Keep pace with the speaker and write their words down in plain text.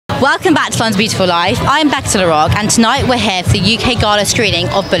Welcome back to London's Beautiful Life. I'm Becca De Laroque, and tonight we're here for the UK Gala screening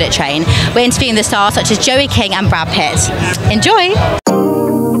of Bullet Train. We're interviewing the stars such as Joey King and Brad Pitt. Enjoy!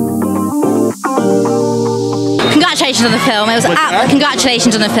 Congratulations on the film.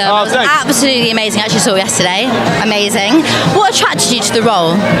 Congratulations on the film. It was absolutely amazing. I actually saw it yesterday. Amazing. What attracted you to the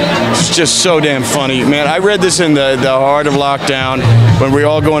role? It's just so damn funny, man. I read this in the heart of lockdown when we were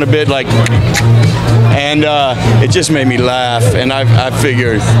all going to bed like, and it just made me laugh. And I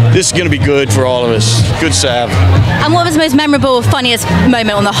figured this is going to be good for all of us. Good salve. And what was the most memorable, funniest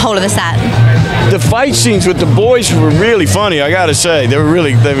moment on the whole of the set? The fight scenes with the boys were really funny, I gotta say. They were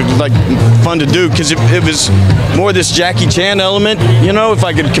like fun to do because it was more this Jackie Chan element, you know, if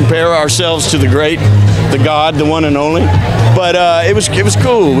I could compare ourselves to the great, the God, the one and only. But it was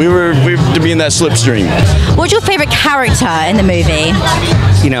cool. We were to be in that slipstream. What's your favorite character in the movie?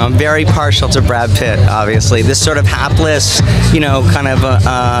 You know, I'm very partial to Brad Pitt, obviously. This sort of hapless, you know, kind of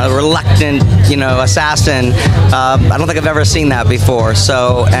reluctant, you know, assassin. I don't think I've ever seen that before.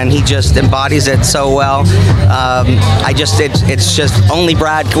 So, and he just embodies it so well. It's just only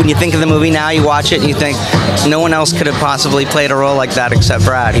Brad. When you think of the movie now, you watch it and you think no one else could have possibly played a role like that except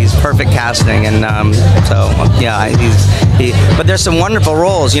Brad. He's perfect casting, and so yeah, but there's some wonderful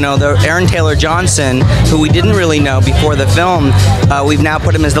roles. You know, Aaron Taylor Johnson, who we didn't really know before the film, we've now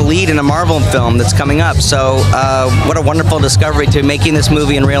put him as the lead in a Marvel film that's coming up. So what a wonderful discovery to making this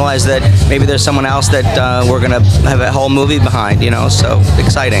movie and realize that maybe there's someone else that we're going to have a whole movie behind, you know, so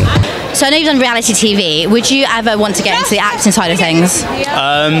exciting. So I know you've done reality TV. Would you ever want to get into the acting side of things?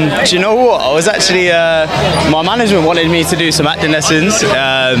 Do you know what? I was actually, my management wanted me to do some acting lessons,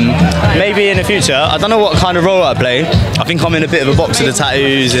 maybe in the future. I don't know what kind of role I play. I think I'm in a bit of a box with the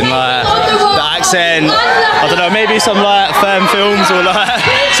tattoos and like the accent. I don't know, maybe some like firm films or like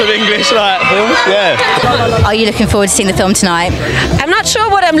some English like films, yeah. Are you looking forward to seeing the film tonight? I'm not sure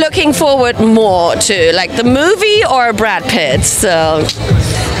what I'm looking forward more to, like the movie or Brad Pitt, so...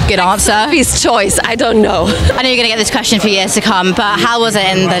 Good answer. His choice, I don't know. I know you're going to get this question for years to come, but how was it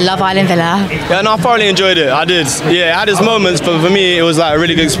in the Love Island villa? Yeah, no, I thoroughly enjoyed it. I did. Yeah, it had its moments, but for me, it was like a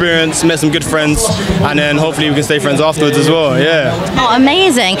really good experience. Met some good friends, and then hopefully we can stay friends afterwards as well. Yeah. Oh,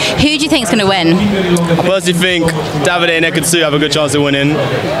 amazing. Who do you think is going to win? I personally think Davide and Ekin-Su have a good chance of winning,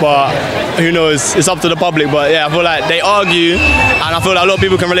 but who knows? It's up to the public. But yeah, I feel like they argue, and I feel like a lot of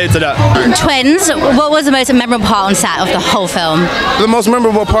people can relate to that. Twins, what was the most memorable part on set of the whole film? The most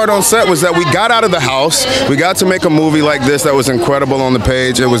memorable part on set was that we got out of the house. We got to make a movie like this that was incredible on the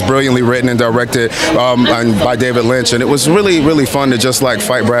page. It was brilliantly written and directed and by David Leitch, and it was really, really fun to just like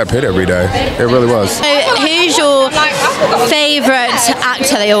fight Brad Pitt every day. It really was. So who's your favourite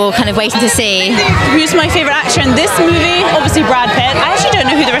actor that you're kind of waiting to see? Who's my favourite actor in this movie? Obviously Brad Pitt. I actually don't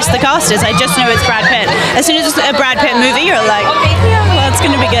know who the rest of the cast is. I just know it's Brad Pitt. As soon as it's a Brad Pitt movie, you're like, yeah, well, it's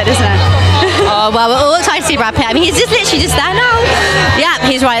going to be good, isn't it? Oh, well, we're all excited to see Brad Pitt. I mean, he's just literally just there now. Yeah,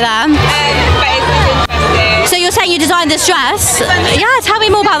 he's right there. So you're saying you designed this dress? Yeah, tell me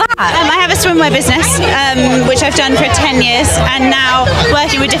more about that. I have a swimwear business, which I've done for 10 years, and now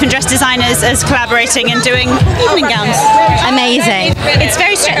working with different dress designers as collaborating and doing evening gowns. Amazing. It's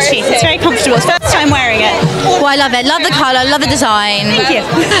very stretchy, it's very comfortable. It's the first time wearing it. Well, I love it. Love the colour, love the design. Thank you.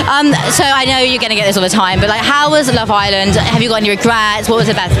 So I know you're going to get this all the time, but like, how was Love Island? Have you got any regrets? What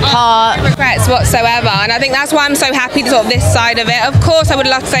was the best part? No regrets whatsoever, and I think that's why I'm so happy to sort of this side of it. Of course, I would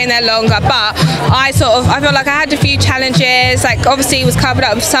love to stay in there longer, but I feel like I had a few challenges. Like obviously, was covered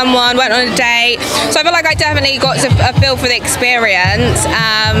up with someone, went on a date, so I feel like I definitely got a feel for the experience.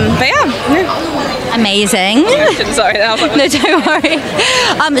 But yeah. Amazing. Sorry, that was no, don't worry.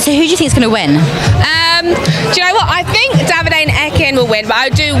 So who do you think is going to win? Do you know what? I think Davide and Ekin will win, but I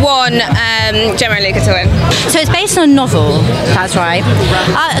do want Gemma and Luca to win. So it's based on a novel, that's right.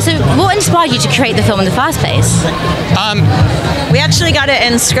 So what inspired you to create the film in the first place? We actually got it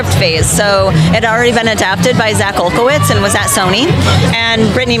in script phase, so it had already been adapted by Zach Olkowitz and was at Sony. And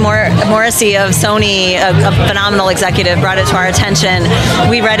Brittany Morrissey of Sony, a phenomenal executive, brought it to our attention.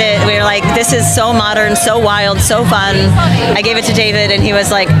 We read it, we were like, this is so modern, so wild, so fun. I gave it to David and he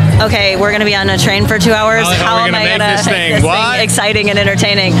was like, okay, we're going to be on a train for 2 hours. How am I going to make this thing exciting and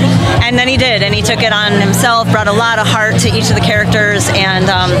entertaining? And then he did, and he took it on himself, brought a lot of heart to each of the characters, and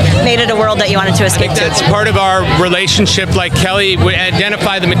made it a world that you wanted to escape to. It's part of our relationship. Like Kelly, we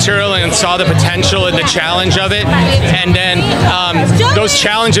identified the material and saw the potential and the challenge of it, and then those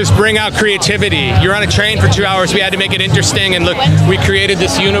challenges bring out creativity. You're on a train for 2 hours. We had to make it interesting, and look, we created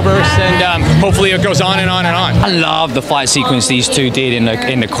this universe, and hopefully it goes on and on and on. I love the fight sequence these two did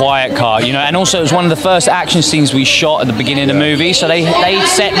in the quiet car, you know, and also it was one of the first action scenes we shot at the beginning of the movie, so they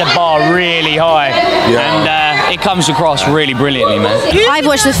set the bar really high, and it comes across really brilliantly, man. I've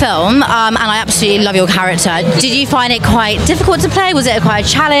watched the film film, and I absolutely love your character. Did you find it quite difficult to play? Was it quite a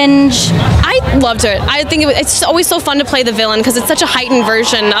challenge? I loved it. I think it's always so fun to play the villain because it's such a heightened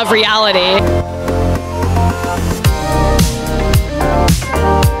version of reality.